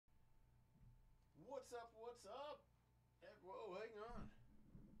What's up? What's up? Whoa, hang on.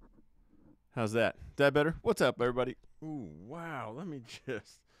 How's that? Is that better? What's up, everybody? Ooh, wow. Let me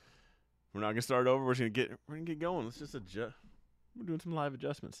just. We're not gonna start over. We're gonna get going. Let's just adjust. We're doing some live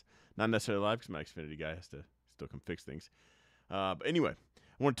adjustments. Not necessarily live because my Xfinity guy has to still come fix things. But anyway,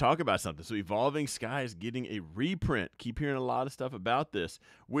 I want to talk about something. So, Evolving Sky is getting a reprint. Keep hearing a lot of stuff about this,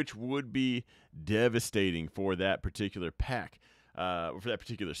 which would be devastating for that particular pack, for that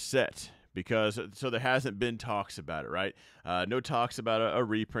particular set. Because so there hasn't been talks about it, right? No talks about a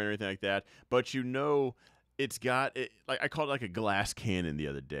reprint or anything like that. But it's got it, like I called it like a glass cannon the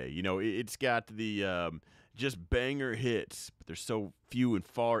other day. It's got the just banger hits, but they're so few and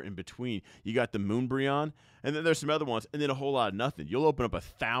far in between. You got the Moonbryon, and then there's some other ones, and then a whole lot of nothing. You'll open up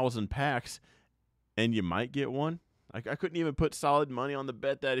 1,000 packs, and you might get one. I couldn't even put solid money on the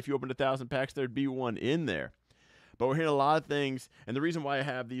bet that if you opened 1,000 packs, there'd be one in there. But we're hearing a lot of things, and the reason why I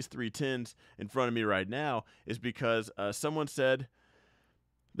have these 310s in front of me right now is because someone said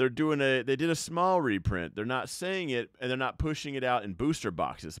they did a small reprint. They're not saying it, and they're not pushing it out in booster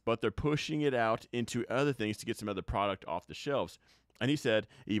boxes, but they're pushing it out into other things to get some other product off the shelves. And he said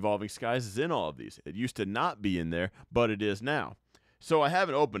Evolving Skies is in all of these. It used to not be in there, but it is now. So I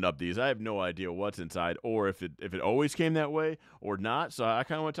haven't opened up these. I have no idea what's inside, or if it always came that way or not. So I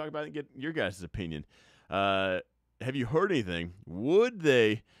kind of want to talk about it and get your guys' opinion. Have you heard anything? Would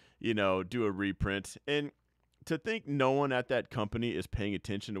they, do a reprint? And to think no one at that company is paying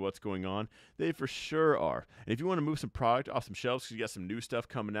attention to what's going on, they for sure are. And if you want to move some product off some shelves, because you got some new stuff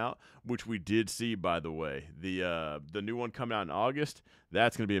coming out, which we did see, by the way. The new one coming out in August,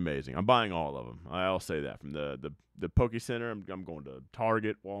 that's going to be amazing. I'm buying all of them. I'll say that. From the Poke Center, I'm going to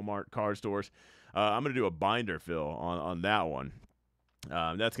Target, Walmart, card stores. I'm going to do a binder fill on that one.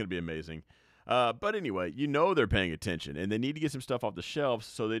 That's going to be amazing. But anyway, they're paying attention, and they need to get some stuff off the shelves,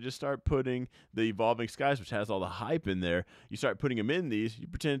 so they just start putting the Evolving Skies, which has all the hype in there. You start putting them in these, you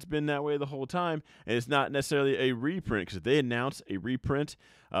pretend it's been that way the whole time, and it's not necessarily a reprint, because if they announce a reprint,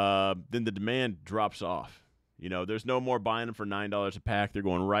 then the demand drops off. There's no more buying them for $9 a pack. They're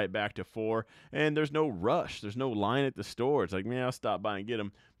going right back to $4, and there's no rush. There's no line at the store. It's like, man, I'll stop by and get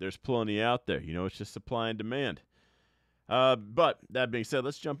them. There's plenty out there. It's just supply and demand. But that being said,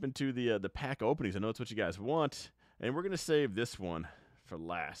 let's jump into the pack openings. I know it's what you guys want, and we're going to save this one for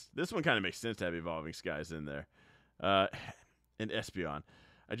last. This one kind of makes sense to have Evolving Skies in there. And Espeon.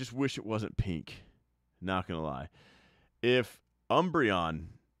 I just wish it wasn't pink. Not going to lie. If Umbreon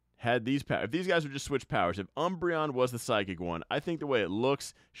had these powers, if these guys would just switch powers, if Umbreon was the Psychic one, I think the way it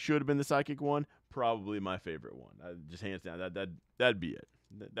looks should have been the Psychic one. Probably my favorite one. Just hands down, that'd be it.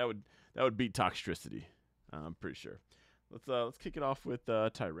 That would beat Toxtricity. I'm pretty sure. Let's kick it off with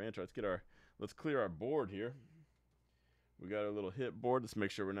Tyranitar. Let's clear our board here. We got our little hit board. Let's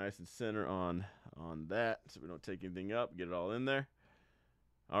make sure we're nice and center on that, so we don't take anything up. Get it all in there.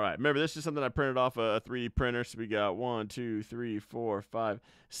 All right. Remember, this is something I printed off a 3D printer. So we got 1, 2, 3, 4, 5,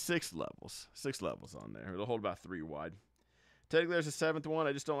 6 levels. 6 levels on there. It'll hold about 3 wide. Technically, there's a 7th one.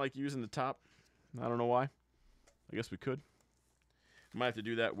 I just don't like using the top. I don't know why. I guess we could. Might have to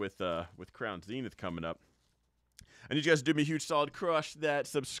do that with Crown Zenith coming up. I need you guys to do me a huge solid. Crush that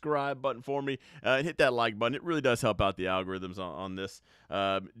subscribe button for me. And hit that like button. It really does help out the algorithms on this.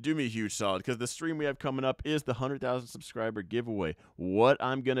 Do me a huge solid, because the stream we have coming up is the 100,000 subscriber giveaway. What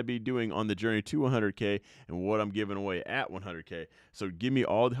I'm going to be doing on the journey to 100K and what I'm giving away at 100K. So give me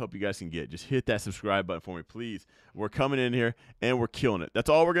all the help you guys can get. Just hit that subscribe button for me, please. We're coming in here, and we're killing it. That's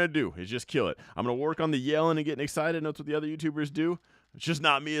all we're going to do is just kill it. I'm going to work on the yelling and getting excited. That's what the other YouTubers do. It's just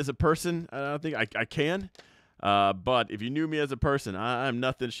not me as a person. I don't think I can. But if you knew me as a person, I'm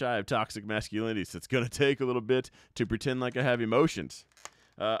nothing shy of toxic masculinity, so it's going to take a little bit to pretend like I have emotions.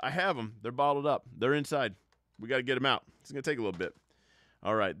 I have them. They're bottled up. They're inside. We got to get them out. It's going to take a little bit.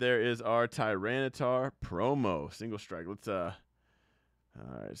 All right, there is our Tyranitar promo. Single strike. All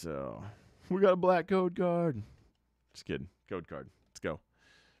right, so we got a black code card. Just kidding. Code card. Let's go.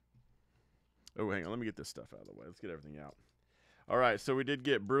 Oh, hang on. Let me get this stuff out of the way. Let's get everything out. All right, so we did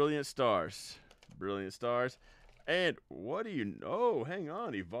get Brilliant Stars. Brilliant Stars. And what do you know? Hang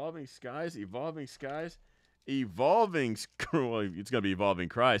on. Evolving Skies. Well, it's going to be Evolving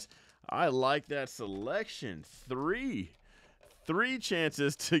Christ. I like that selection. Three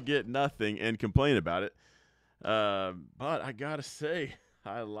chances to get nothing and complain about it. But I got to say,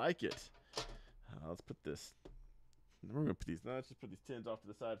 I like it. Let's put this. We're going to put these. Let's just put these tins off to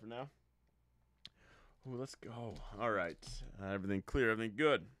the side for now. Ooh, let's go. All right. Everything clear. Everything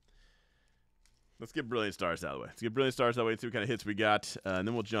good. Let's get Brilliant Stars out of the way. Let's get Brilliant Stars out of the way and see what kind of hits we got. And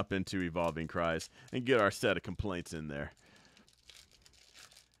then we'll jump into Evolving Cries and get our set of complaints in there.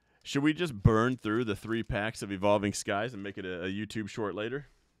 Should we just burn through the 3 packs of Evolving Skies and make it a YouTube short later?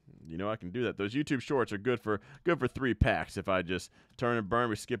 You know I can do that. Those YouTube shorts are good for 3 packs. If I just turn and burn,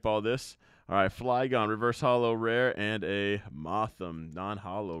 we skip all this. All right, Flygon, reverse holo rare, and a Mothim,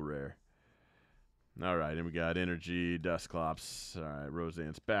 non-holo rare. All right, and we got Energy, Dusclops. All right,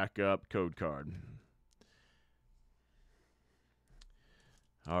 Roseanne's backup, code card.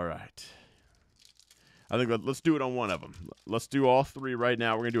 All right. I think let's do it on one of them. Let's do all 3 right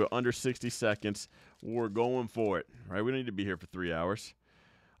now. We're going to do it under 60 seconds. We're going for it, right? We don't need to be here for 3 hours.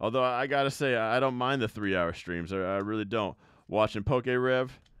 Although I got to say, I don't mind the 3-hour streams. I really don't. Watching PokeRev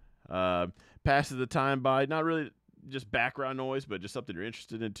passes the time by. Not really just background noise, but just something you're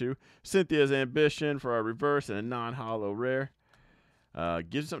interested in too. Cynthia's Ambition for our reverse and a non-holo rare.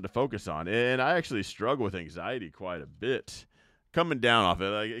 Gives something to focus on. And I actually struggle with anxiety quite a bit. Coming down off it.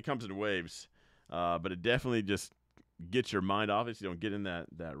 Like, it comes in waves. But it definitely just gets your mind off it so you don't get in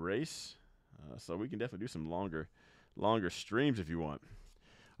that race. So we can definitely do some longer streams if you want.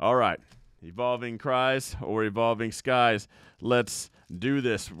 All right. Evolving Cries or Evolving Skies. Let's do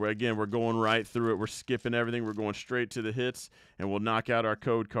this. We're going right through it. We're skipping everything. We're going straight to the hits, and we'll knock out our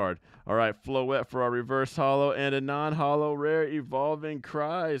code card. All right, Floette for our reverse holo and a non-holo rare Evolving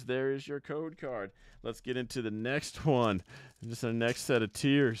Cries. There is your code card. Let's get into the next one. Just our next set of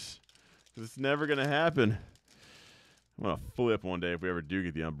tiers. It's never going to happen. I'm going to flip one day if we ever do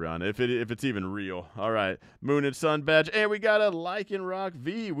get the Umbreon, if it's even real. All right, Moon and Sun badge. And we got a Lycanroc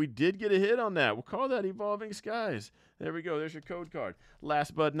V. We did get a hit on that. We'll call that Evolving Skies. There we go. There's your code card.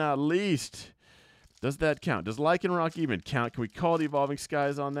 Last but not least, does that count? Does Lycanroc even count? Can we call it Evolving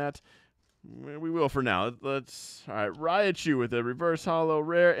Skies on that? We will for now. Let's. All right, Raichu with a reverse holo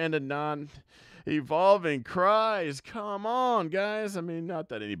rare and a non-Evolving Cries. Come on, guys. I mean, not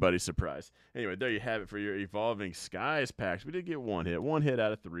that anybody's surprised. Anyway, there you have it for your Evolving Skies packs. We did get 1 hit. 1 hit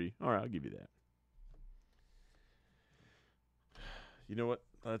out of 3. All right, I'll give you that. You know what?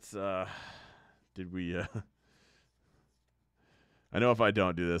 Let's, did we, I know if I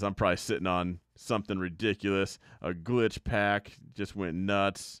don't do this, I'm probably sitting on something ridiculous. A glitch pack. Just went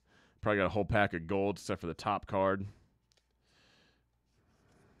nuts. Probably got a whole pack of gold except for the top card.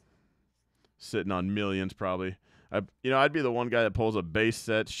 Sitting on millions, probably. I'd be the one guy that pulls a base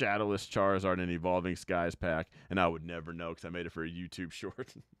set, Shadowless Charizard, and Evolving Skies pack, and I would never know because I made it for a YouTube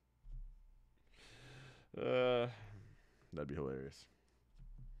short. That'd be hilarious.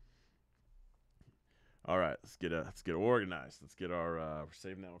 All right, let's get organized. Let's get our. We're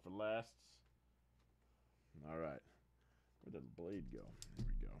saving that one for last. All right, where'd that blade go? Here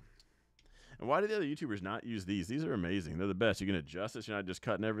we go. And why do the other YouTubers not use these? These are amazing. They're the best. You can adjust this. You're not just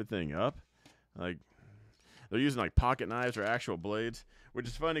cutting everything up. Like, they're using like pocket knives or actual blades, which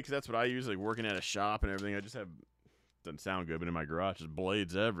is funny because that's what I use, like working at a shop and everything. I just have, doesn't sound good, but in my garage, there's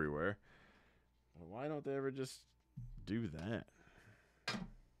blades everywhere. Why don't they ever just do that?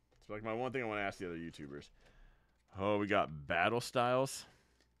 It's like my one thing I want to ask the other YouTubers. Oh, we got Battle Styles.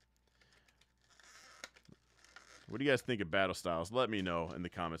 What do you guys think of Battle Styles? Let me know in the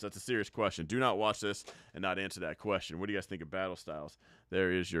comments. That's a serious question. Do not watch this and not answer that question. What do you guys think of Battle Styles?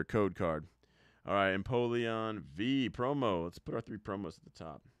 There is your code card. All right, Empoleon V promo. Let's put our 3 promos at the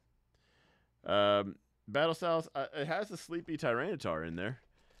top. Battle Styles, it has the Sleepy Tyranitar in there,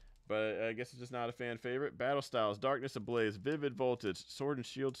 but I guess it's just not a fan favorite. Battle Styles, Darkness Ablaze, Vivid Voltage, Sword and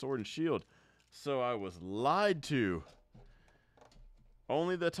Shield, Sword and Shield. So I was lied to.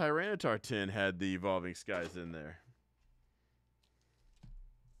 Only the Tyranitar 10 had the Evolving Skies in there.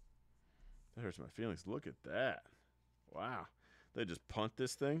 That hurts my feelings. Look at that. Wow. They just punt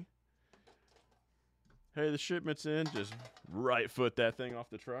this thing. Hey, the shipment's in. Just right foot that thing off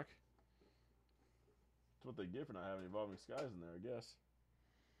the truck. That's what they get for not having Evolving Skies in there, I guess.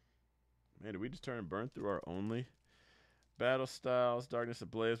 Man, did we just turn and burn through our only Battle Styles, Darkness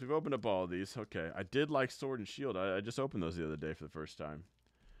Ablaze? We've opened up all of these. Okay, I did like Sword and Shield. I just opened those the other day for the first time.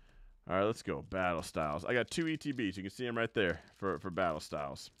 All right, let's go. Battle Styles. I got 2 ETBs. You can see them right there for Battle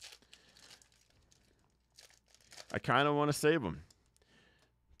Styles. I kind of want to save them.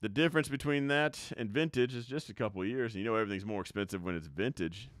 The difference between that and vintage is just a couple of years. And you know everything's more expensive when it's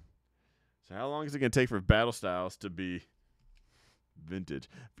vintage. So how long is it going to take for Battle Styles to be vintage?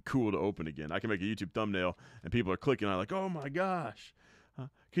 Cool to open again. I can make a YouTube thumbnail and people are clicking on it like, oh my gosh.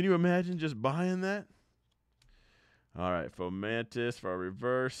 Can you imagine just buying that? All right, Fomantis for our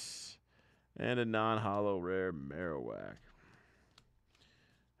reverse. And a non-holo rare Marowak.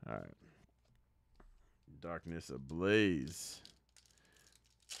 All right. Darkness Ablaze.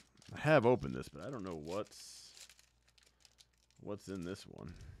 I have opened this, but I don't know what's in this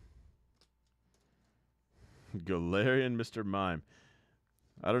one. Galarian Mr. Mime.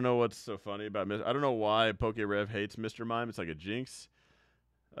 I don't know what's so funny about I don't know why PokeRev hates Mr. Mime. It's like a jinx.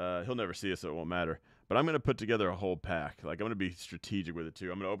 He'll never see it, so it won't matter. But I'm going to put together a whole pack. Like, I'm going to be strategic with it,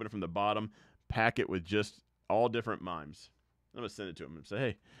 too. I'm going to open it from the bottom, pack it with just all different mimes. I'm going to send it to him and say,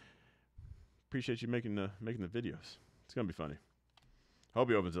 hey, appreciate you making the videos. It's going to be funny. Hope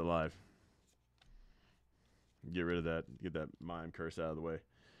he opens it live. Get rid of that. Get that mime curse out of the way.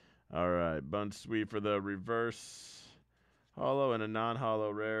 All right. Bun Sweet for the reverse hollow and a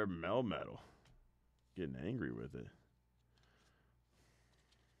non-hollow rare Melmetal. Getting angry with it.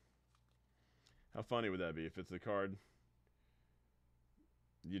 How funny would that be if it's the card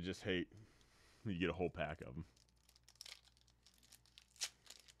you just hate? You get a whole pack of them.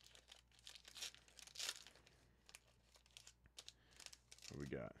 What we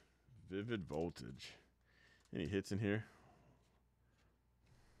got? Vivid Voltage. Any hits in here?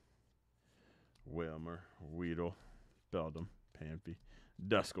 Wilmer, Weedle, Beldum, Pampy,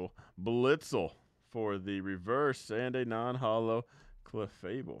 Duskull, Blitzel for the reverse, and a non-hollow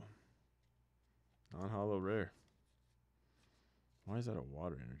Clefable. Non-hollow rare. Why is that a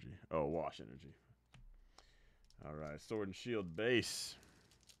water energy? Oh, wash energy. All right, Sword and Shield base.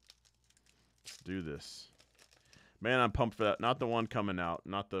 Let's do this. Man, I'm pumped for that. Not the one coming out.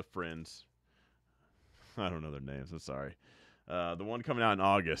 Not the Friends. I don't know their names. I'm sorry. The one coming out in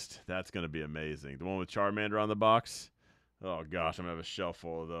August. That's going to be amazing. The one with Charmander on the box. Oh, gosh. I'm going to have a shelf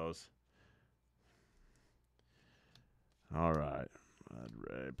full of those. All right.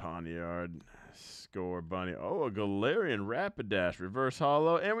 Ray, Poniard, Score Bunny. Oh, a Galarian Rapidash. Reverse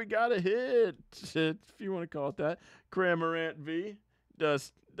hollow. And we got a hit, if you want to call it that. Cramorant V.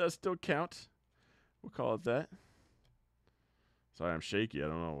 Does still count. We'll call it that. Sorry, I'm shaky. I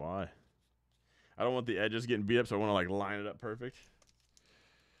don't know why. I don't want the edges getting beat up, so I want to, like, line it up perfect.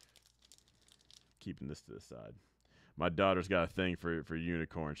 Keeping this to the side. My daughter's got a thing for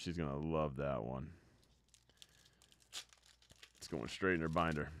unicorns. She's going to love that one. It's going straight in her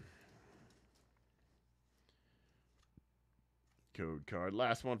binder. Code card.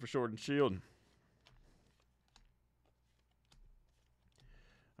 Last one for Sword and Shield.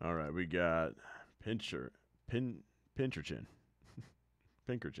 All right, we got Pinkerchin. Pinkerchin.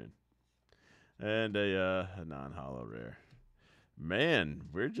 And a non-hollow rare. Man,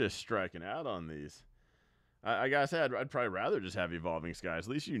 we're just striking out on these. I gotta say, I'd probably rather just have Evolving Skies.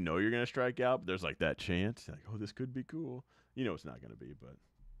 At least you know you're going to strike out, but there's like that chance. Like, oh, this could be cool. You know it's not going to be, but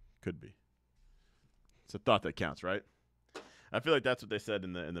could be. It's a thought that counts, right? I feel like that's what they said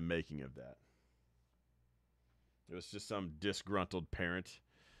in the making of that. It was just some disgruntled parent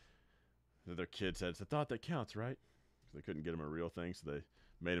that their kid said, it's a thought that counts, right? So they couldn't get him a real thing, so they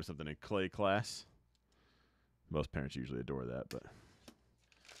made him something in clay class. Most parents usually adore that, but...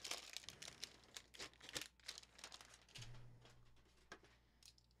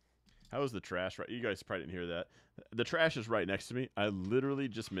 How was the trash? Right, you guys probably didn't hear that. The trash is right next to me. I literally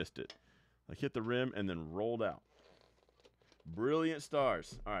just missed it. Like, hit the rim and then rolled out. Brilliant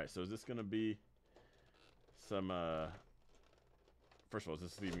Stars. All right, so is this going to be some... First of all, is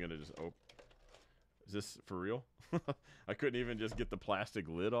this even going to just open? Is this for real? I couldn't even just get the plastic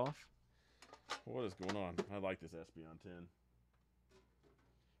lid off. What is going on? I like this Espeon 10.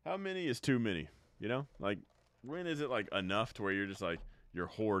 How many is too many? You know? Like, when is it, like, enough to where you're just, like, you're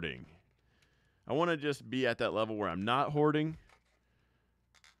hoarding? I want to just be at that level where I'm not hoarding.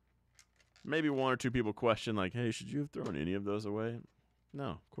 Maybe one or two people question, like, hey, should you have thrown any of those away? No,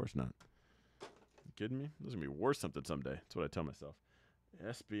 of course not. You kidding me? This is going to be worth something someday. That's what I tell myself.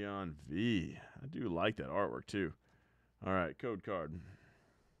 Espeon V. I do like that artwork, too. All right, code card.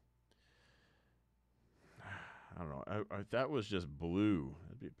 I don't know. If that was just blue,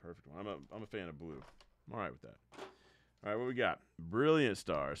 that'd be a perfect one. I'm a fan of blue. I'm all right with that. All right, what we got? Brilliant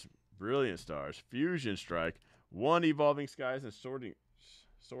Stars. Brilliant Stars. Fusion Strike. 1 Evolving Skies and Sword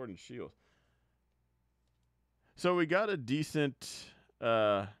and Shield. So we got a decent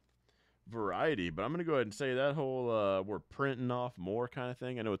variety, but I'm going to go ahead and say that whole we're printing off more kind of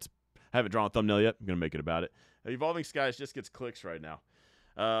thing. I know I haven't drawn a thumbnail yet. I'm going to make it about it. Evolving Skies just gets clicks right now.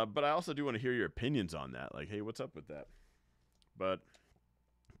 But I also do want to hear your opinions on that. Like, hey, what's up with that? But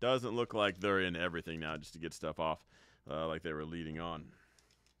doesn't look like they're in everything now just to get stuff off like they were leading on.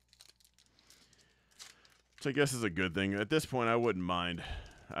 Which I guess is a good thing. At this point, I wouldn't mind.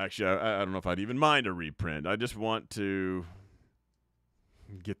 Actually, I don't know if I'd even mind a reprint. I just want to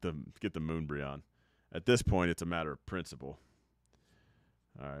get the Moonbreon. At this point, it's a matter of principle.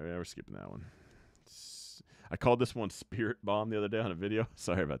 All right, yeah, we're skipping that one. I called this one Spirit Bomb the other day on a video.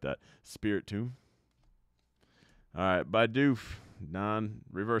 Sorry about that. Spirit Tomb. All right, Bidoof,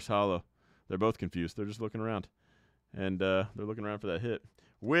 non-reverse hollow. They're both confused. They're just looking around. And they're looking around for that hit.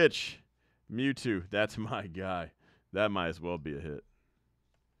 Which, Mewtwo, that's my guy. That might as well be a hit.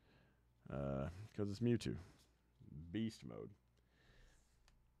 Because it's Mewtwo. Beast mode.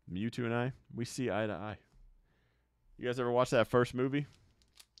 Mewtwo and I, we see eye to eye. You guys ever watch that first movie?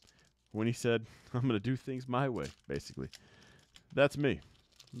 When he said, I'm going to do things my way, basically. That's me.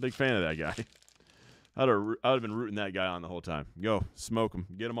 Big fan of that guy. I would have been rooting that guy on the whole time. Go, smoke him.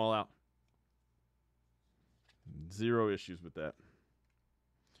 Get them all out. Zero issues with that.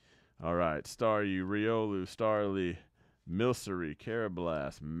 All right. Staryu, Riolu, Starly, Milcery,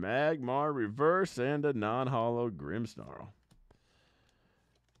 Carablast, Magmar, Reverse, and a non-hollow Grimmsnarl.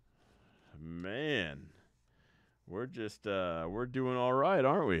 Man. We're just, we're doing all right,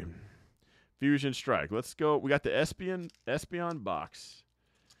 aren't we? Fusion Strike. Let's go. We got the Espeon box.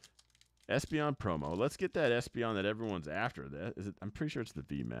 Espeon promo. Let's get that Espeon that everyone's after. That is it. I'm pretty sure it's the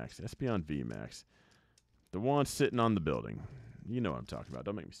VMAX. Espeon VMAX. The one sitting on the building. You know what I'm talking about.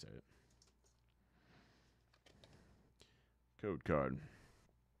 Don't make me say it. Code card.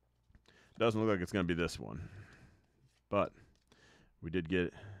 Doesn't look like it's going to be this one. But we did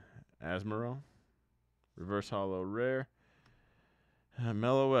get Asmero. Reverse Hollow Rare.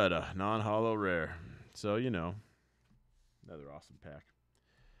 Meloetta. Non-hollow Rare. So, you know. Another awesome pack.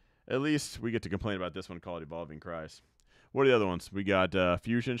 At least we get to complain about this one called Evolving Cries. What are the other ones? We got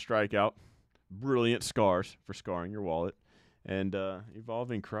Fusion Strikeout. Brilliant Scars for scarring your wallet. And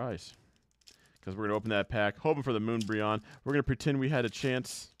Evolving Cries. Because we're going to open that pack, hoping for the Moonbreon. We're going to pretend we had a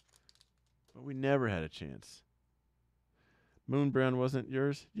chance. But we never had a chance. Moonbreon wasn't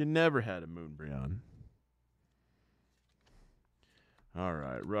yours? You never had a Moonbreon. All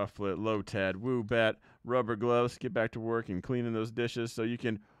right. Rufflet, Lotad, Woobat, Rubber Gloves. Get back to work and cleaning those dishes so you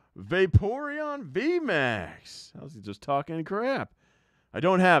can Vaporeon VMAX. I was just talking crap. I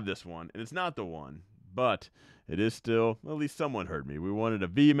don't have this one, and it's not the one, but it is still, well, at least someone heard me. We wanted a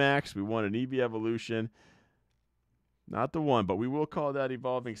VMAX. We wanted an Eevee Evolution. Not the one, but we will call that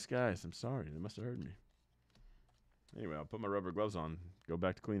Evolving Skies. I'm sorry. They must have heard me. Anyway, I'll put my rubber gloves on, go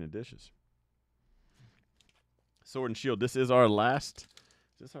back to cleaning dishes. Sword and Shield. This is our last.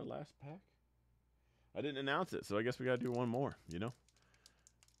 Is this our last pack? I didn't announce it, so I guess we got to do one more, you know?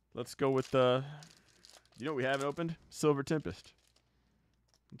 Let's go with, you know what we haven't opened? Silver Tempest.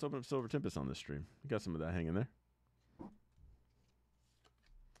 Let's open up Silver Tempest on this stream. We got some of that hanging there.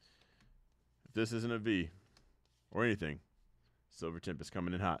 If this isn't a V or anything, Silver Tempest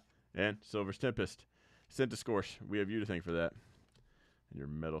coming in hot. And Silver Tempest. Centiskorch, we have you to thank for that. And your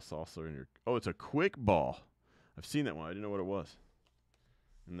Metal Saucer and your... Oh, it's a Quick Ball. I've seen that one. I didn't know what it was.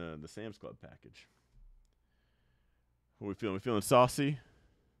 In the Sam's Club package. What are we feeling? We feeling saucy?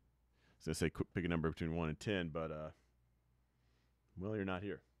 I was going to say pick a number between 1 and 10, but, well, you're not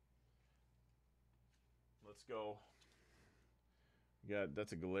here. Let's go. Yeah,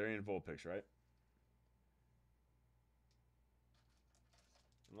 that's a Galarian Vulpix, right?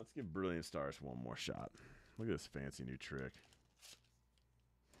 And let's give Brilliant Stars one more shot. Look at this fancy new trick.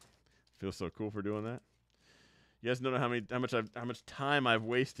 Feels so cool for doing that. You guys don't know how much time I've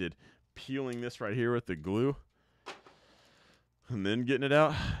wasted peeling this right here with the glue and then getting it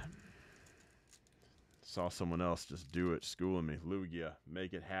out. Saw someone else just do it, schooling me. Lugia,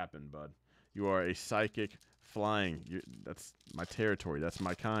 make it happen, bud. You are a psychic flying. That's my territory. That's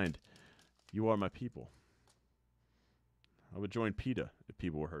my kind. You are my people. I would join PETA if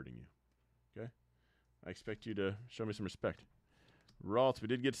people were hurting you. Okay? I expect you to show me some respect. Ralts, we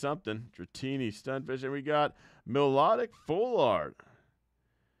did get something. Dratini, Stunfish, and we got Melodic Full Art.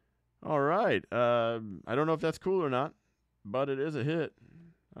 All right. I don't know if that's cool or not, but it is a hit.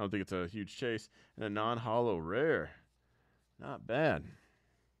 I don't think it's a huge chase. And a non-hollow rare. Not bad.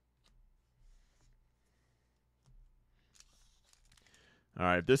 All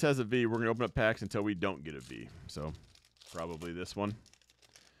right, if this has a V, we're going to open up packs until we don't get a V. So, probably this one.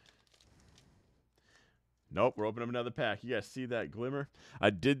 Nope, we're opening up another pack. You guys see that glimmer? I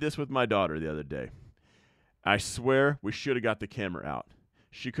did this with my daughter the other day. I swear we should have got the camera out.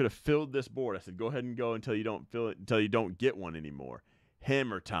 She could have filled this board. I said, go ahead and go until you don't fill it, until you don't get one anymore.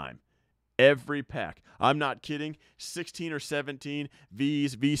 Hammer time. Every pack. I'm not kidding. 16 or 17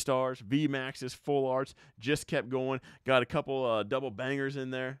 Vs, V-Stars, V-Maxes, Full Arts. Just kept going. Got a couple double bangers in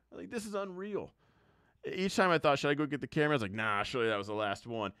there. Like, this is unreal. Each time I thought, should I go get the camera? I was like, nah, surely that was the last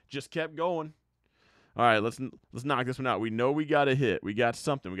one. Just kept going. All right, let's knock this one out. We know we got a hit. We got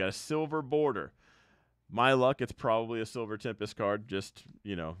something. We got a silver border. My luck, it's probably a Silver Tempest card. Just,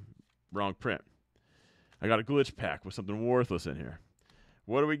 you know, wrong print. I got a glitch pack with something worthless in here.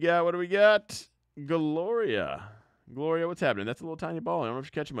 What do we got? What do we got? Gloria. Gloria, what's happening? That's a little tiny ball. I don't know if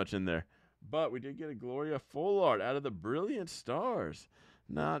you catch much in there. But we did get a Gloria Full Art out of the Brilliant Stars.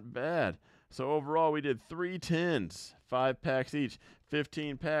 Not bad. So overall, we did 3 10s, 5 packs each,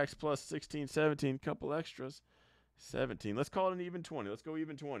 15 packs plus 16, 17, couple extras, 17. Let's call it an even 20. Let's go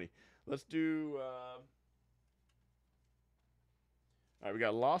even 20. Let's do. All right, we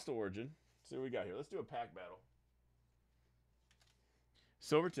got Lost Origin. Let's see what we got here. Let's do a pack battle.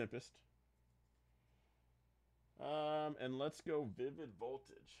 Silver Tempest. And let's go Vivid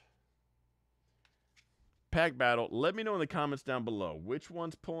Voltage. Pack battle. Let me know in the comments down below which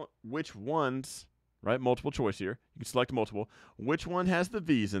ones, right? Multiple choice here. You can select multiple. Which one has the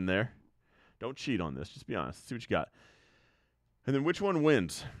V's in there? Don't cheat on this. Just be honest. See what you got. And then which one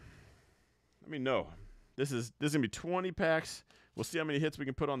wins? Let me know. This is going to be 20 packs. We'll see how many hits we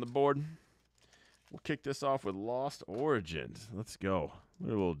can put on the board. We'll kick this off with Lost Origins. Let's go. A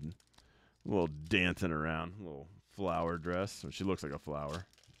little dancing around. A little flower dress. She looks like a flower.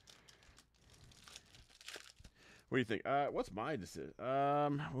 What do you think? What's my decision?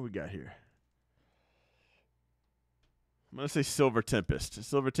 What we got here? I'm going to say Silver Tempest.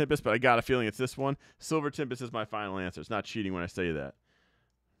 Silver Tempest, but I got a feeling it's this one. Silver Tempest is my final answer. It's not cheating when I say that.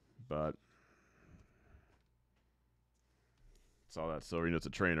 But saw that silver. You know, it's a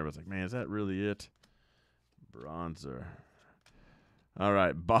trainer. I was like, man, is that really it? Bronzer. All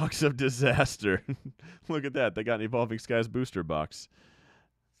right, Box of Disaster. Look at that. They got an Evolving Skies booster box.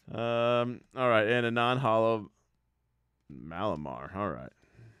 All right, and a non-hollow Malamar. All right.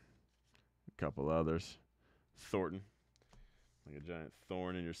 A couple others. Thornton. Like a giant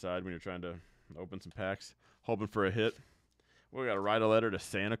thorn in your side when you're trying to open some packs. Hoping for a hit. We got to write a letter to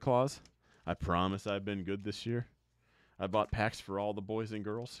Santa Claus. I promise I've been good this year. I bought packs for all the boys and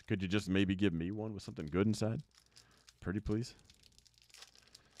girls. Could you just maybe give me one with something good inside? Pretty please.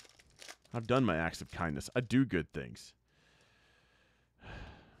 I've done my acts of kindness. I do good things.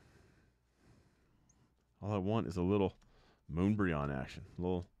 All I want is a little Moonbreon action.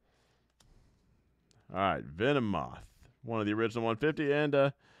 All right, Venomoth. One of the original 150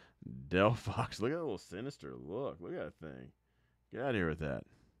 and Delphox. Look at that little sinister look. Look at that thing. Get out of here with that.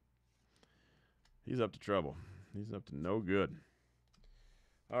 He's up to trouble. He's up to no good.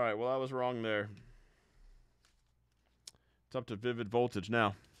 All right, well, I was wrong there. It's up to Vivid Voltage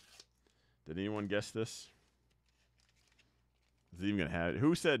now. Did anyone guess this? Is he even going to have it?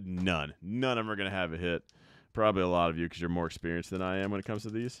 Who said none? None of them are going to have a hit. Probably a lot of you because you're more experienced than I am when it comes to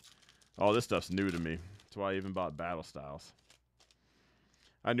these. Oh, this stuff's new to me. That's why I even bought Battle Styles.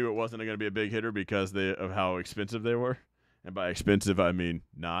 I knew it wasn't going to be a big hitter because of how expensive they were. And by expensive, I mean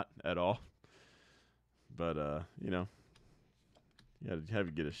not at all. But, you know, you had to have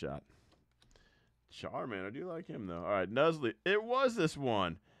to get a shot. Charmander, I do like him, though. All right, Nuzleaf. It was this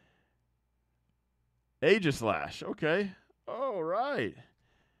one. Aegislash. Okay. All right.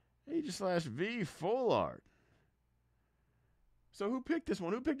 Aegislash V full art. So who picked this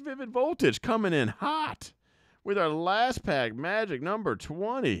one? Who picked Vivid Voltage? Coming in hot with our last pack, Magic number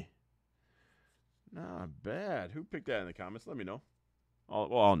 20. Not bad. Who picked that in the comments? Let me know.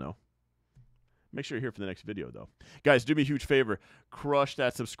 I'll know. Make sure you're here for the next video, though. Guys, do me a huge favor. Crush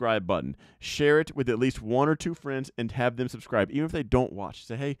that subscribe button. Share it with at least 1 or 2 friends and have them subscribe. Even if they don't watch,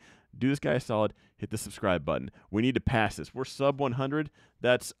 say, hey, do this guy a solid. Hit the subscribe button. We need to pass this. We're sub 100.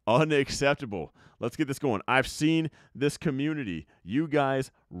 That's unacceptable. Let's get this going. I've seen this community. You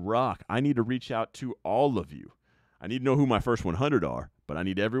guys rock. I need to reach out to all of you. I need to know who my first 100 are, but I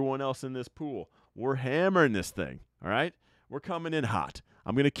need everyone else in this pool. We're hammering this thing, all right? We're coming in hot.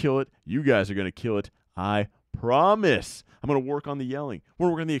 I'm going to kill it. You guys are going to kill it. I promise. I'm going to work on the yelling. We're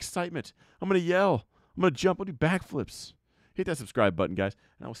going to work on the excitement. I'm going to yell. I'm going to jump. I'll do backflips. Hit that subscribe button, guys,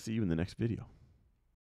 and I will see you in the next video.